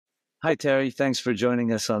Hi, Terry. Thanks for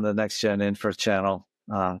joining us on the Next Gen Info channel.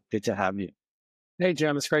 Good to have you. Hey,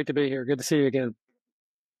 Jim, it's great to be here. Good to see you again.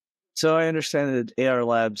 So I understand that Ayar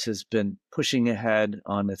Labs has been pushing ahead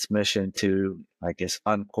on its mission to, I guess,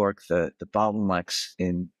 uncork the bottlenecks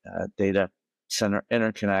in data center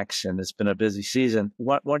interconnects, and it's been a busy season.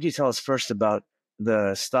 Why don't you tell us first about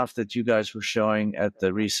the stuff that you guys were showing at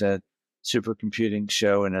the recent Supercomputing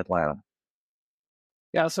show in Atlanta?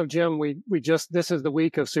 Yeah, so Jim, this is the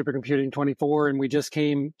week of Supercomputing 24, and we just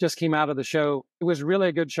came out of the show. It was really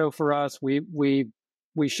a good show for us. We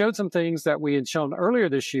showed some things that we had shown earlier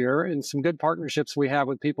this year, and some good partnerships we have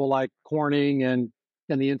with people like Corning and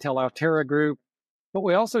the Intel Altera group. But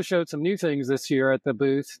we also showed some new things this year at the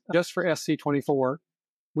booth, just for SC24.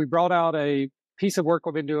 We brought out a piece of work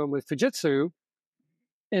we've been doing with Fujitsu,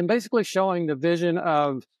 and basically showing the vision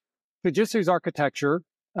of Fujitsu's architecture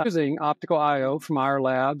using optical I/O from Ayar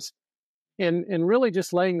Labs, and really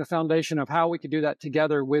just laying the foundation of how we could do that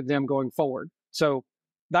together with them going forward. So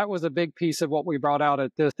that was a big piece of what we brought out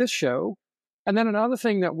at this show. And then another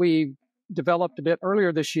thing that we developed a bit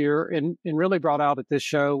earlier this year and really brought out at this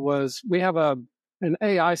show was we have an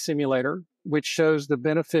AI simulator which shows the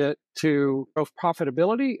benefit to both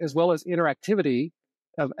profitability as well as interactivity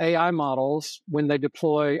of AI models when they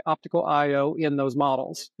deploy optical I/O in those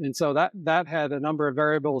models. And so that had a number of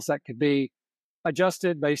variables that could be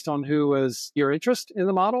adjusted based on who was your interest in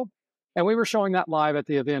the model. And we were showing that live at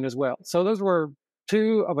the event as well. So those were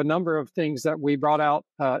two of a number of things that we brought out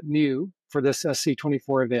new for this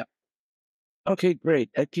SC24 event. Okay,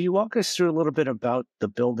 great. Can you walk us through a little bit about the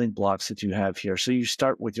building blocks that you have here? So you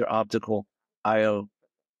start with your optical I/O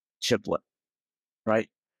chiplet, right?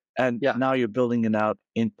 And Yeah. now you're building it out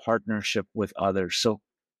in partnership with others. So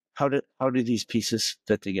how do these pieces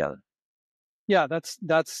fit together? Yeah, that's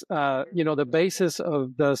the basis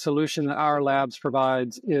of the solution that Ayar Labs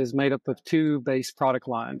provides is made up of two base product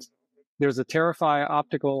lines. There's a Terafy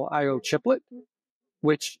optical I/O chiplet,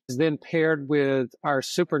 which is then paired with our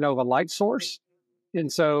SuperNova light source.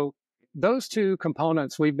 And so those two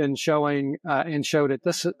components we've been showing and showed at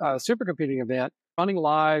this supercomputing event, running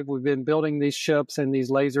live. We've been building these chips and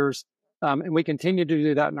these lasers, and we continue to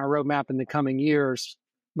do that in our roadmap in the coming years.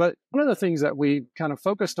 But one of the things that we kind of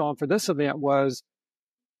focused on for this event was,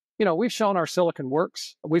 we've shown our silicon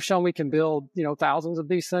works. We've shown we can build, thousands of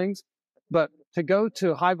these things. But to go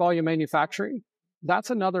to high volume manufacturing, that's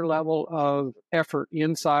another level of effort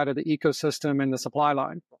inside of the ecosystem and the supply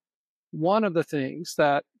line. One of the things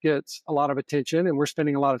that gets a lot of attention and we're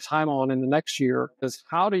spending a lot of time on in the next year is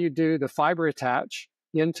how do you do the fiber attach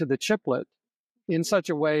into the chiplet in such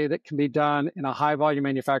a way that can be done in a high volume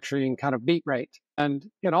manufacturing kind of beat rate,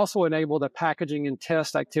 and can also enable the packaging and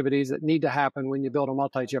test activities that need to happen when you build a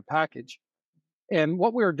multi-chip package. And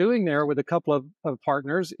what we're doing there with a couple of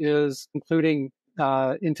partners is, including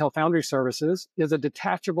Intel Foundry Services, is a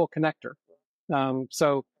detachable connector.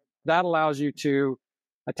 So that allows you to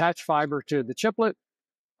attach fiber to the chiplet,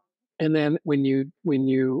 and then when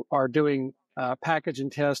you are doing package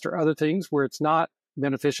and test or other things where it's not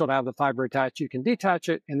beneficial to have the fiber attached, you can detach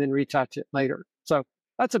it and then retouch it later. So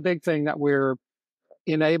that's a big thing that we're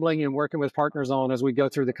enabling and working with partners on as we go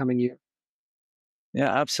through the coming year.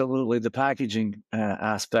 Yeah, absolutely. The packaging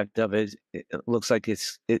aspect of it looks like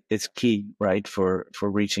it's key, right, for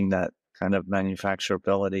reaching that kind of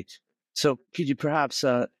manufacturability. So could you perhaps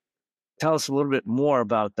tell us a little bit more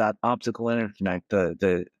about that optical interconnect,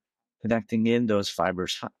 the connecting in those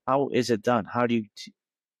fibers? How is it done? How do you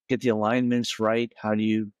get the alignments right? How do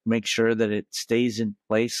you make sure that it stays in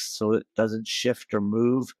place so it doesn't shift or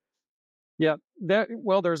move? Yeah,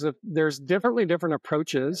 there's different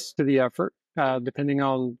approaches to the effort, depending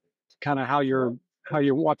on kind of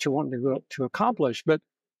what you're wanting to accomplish. But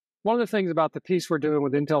one of the things about the piece we're doing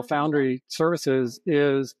with Intel Foundry Services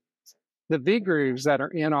is the V grooves that are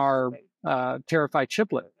in our Terafy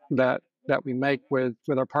chiplet that we make with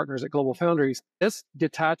our partners at Global Foundries. This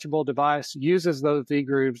detachable device uses those V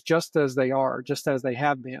grooves just as they are, just as they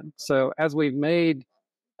have been. So as we've made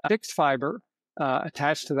fixed fiber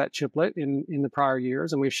attached to that chiplet in the prior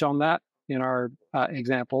years, and we've shown that in our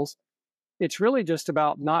examples, it's really just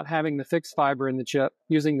about not having the fixed fiber in the chip,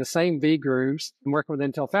 using the same V grooves. And working with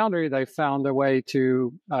Intel Foundry, they found a way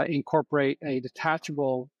to incorporate a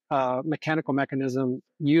detachable mechanical mechanism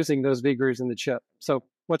using those V grooves in the chip. So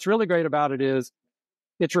what's really great about it is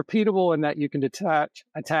it's repeatable in that you can attach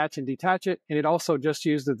and detach it, and it also just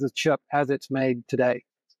uses the chip as it's made today.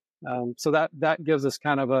 So that gives us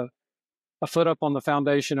kind of a foot up on the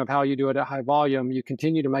foundation of how you do it at high volume. You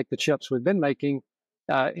continue to make the chips we've been making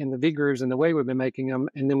in the V grooves and the way we've been making them,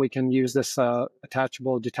 and then we can use this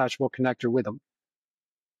detachable connector with them.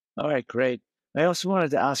 All right, great. I also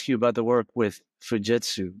wanted to ask you about the work with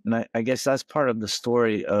Fujitsu, and I guess that's part of the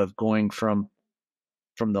story of going from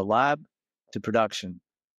the lab to production.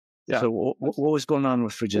 Yeah. So, what was going on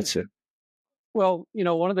with Fujitsu? Well,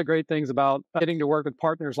 one of the great things about getting to work with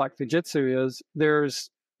partners like Fujitsu is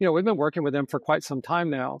we've been working with them for quite some time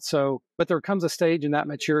now. So, but there comes a stage in that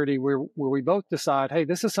maturity where we both decide, hey,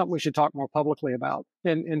 this is something we should talk more publicly about.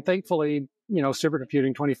 And thankfully,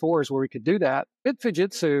 Supercomputing 24 is where we could do that. With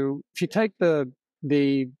Fujitsu, if you take the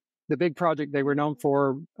the big project they were known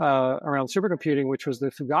for around supercomputing, which was the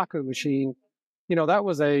Fugaku machine, that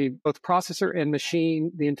was a both processor and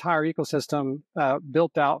machine, the entire ecosystem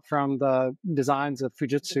built out from the designs of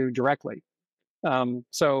Fujitsu directly.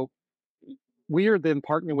 So we are then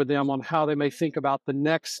partnering with them on how they may think about the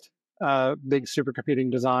next big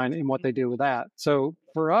supercomputing design and what they do with that. So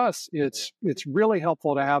for us, it's really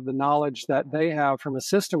helpful to have the knowledge that they have from a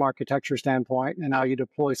system architecture standpoint and how you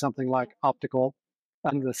deploy something like optical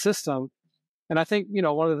into the system. And I think,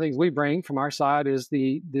 one of the things we bring from our side is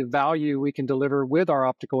the value we can deliver with our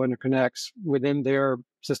optical interconnects within their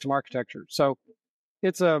system architecture. So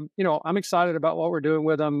I'm excited about what we're doing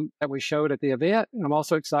with them that we showed at the event. And I'm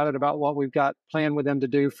also excited about what we've got planned with them to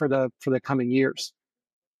do for the coming years.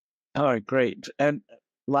 All right, great. And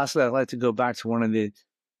lastly, I'd like to go back to one of the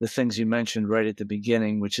things you mentioned right at the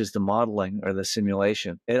beginning, which is the modeling or the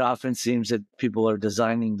simulation. It often seems that people are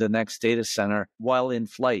designing the next data center while in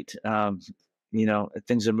flight.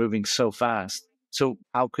 Things are moving so fast. So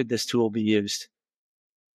how could this tool be used?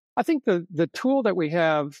 I think the tool that we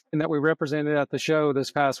have and that we represented at the show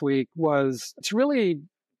this past week it's really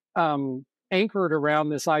anchored around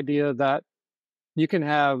this idea that you can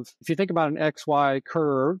have, if you think about an XY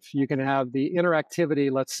curve, you can have the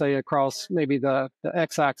interactivity, let's say, across maybe the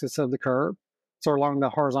x-axis of the curve, so along the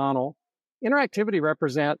horizontal. Interactivity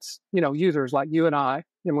represents, users like you and I,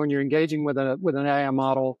 and when you're engaging with an AI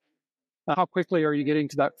model, how quickly are you getting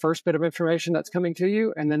to that first bit of information that's coming to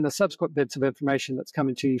you, and then the subsequent bits of information that's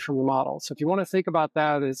coming to you from the model. So if you want to think about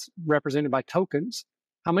that as represented by tokens,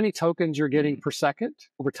 how many tokens you're getting per second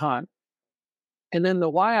over time. And then the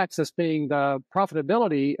y-axis being the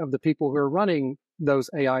profitability of the people who are running those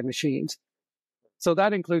AI machines. So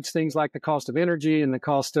that includes things like the cost of energy and the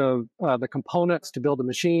cost of the components to build the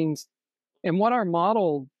machines. And what our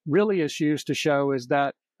model really is used to show is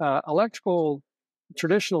that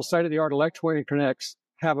traditional state-of-the-art electrical interconnects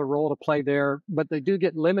have a role to play there, but they do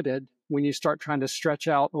get limited when you start trying to stretch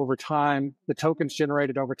out over time, the tokens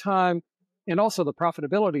generated over time, and also the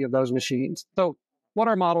profitability of those machines. So what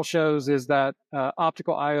our model shows is that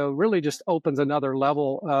optical I/O really just opens another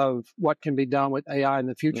level of what can be done with AI in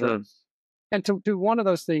the future. Mm. And to do one of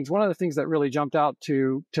the things that really jumped out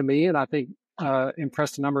to me, and I think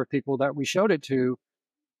impressed a number of people that we showed it to,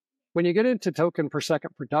 when you get into token per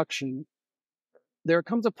second production, there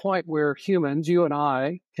comes a point where humans, you and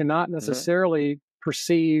I, cannot necessarily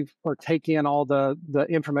perceive or take in all the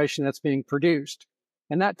information that's being produced.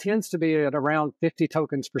 And that tends to be at around 50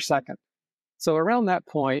 tokens per second. So around that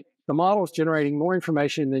point, the model is generating more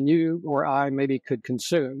information than you or I maybe could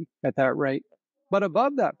consume at that rate. But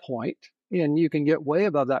above that point, and you can get way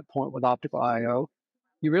above that point with optical I/O,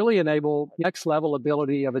 you really enable next level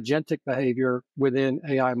ability of agentic behavior within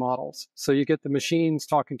AI models. So you get the machines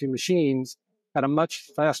talking to machines at a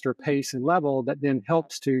much faster pace and level that then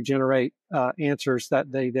helps to generate answers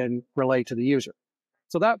that they then relay to the user.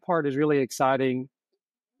 So that part is really exciting.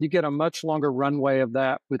 You get a much longer runway of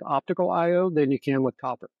that with optical I/O than you can with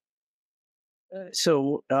copper.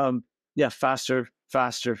 So, yeah, faster,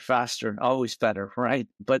 faster, faster, always better, right?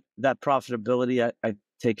 But that profitability, I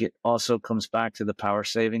take it also comes back to the power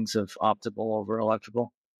savings of optical over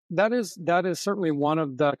electrical. That is certainly one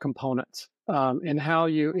of the components. And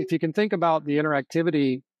if you can think about the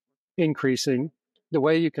interactivity increasing, the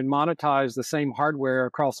way you can monetize the same hardware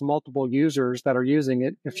across multiple users that are using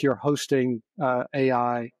it, if you're hosting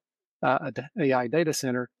AI data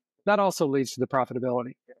center, that also leads to the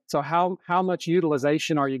profitability. So how much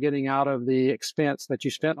utilization are you getting out of the expense that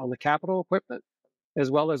you spent on the capital equipment, as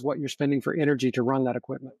well as what you're spending for energy to run that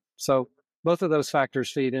equipment? So both of those factors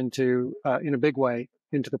feed into, in a big way,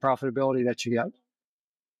 into the profitability that you get.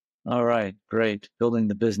 All right, great. Building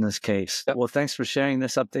the business case. Yep. Well, thanks for sharing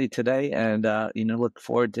this update today, and look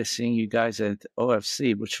forward to seeing you guys at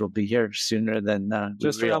OFC, which will be here sooner than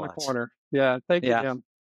just around the corner. Yeah, thank you, Jim.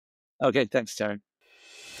 Okay, thanks, Terry.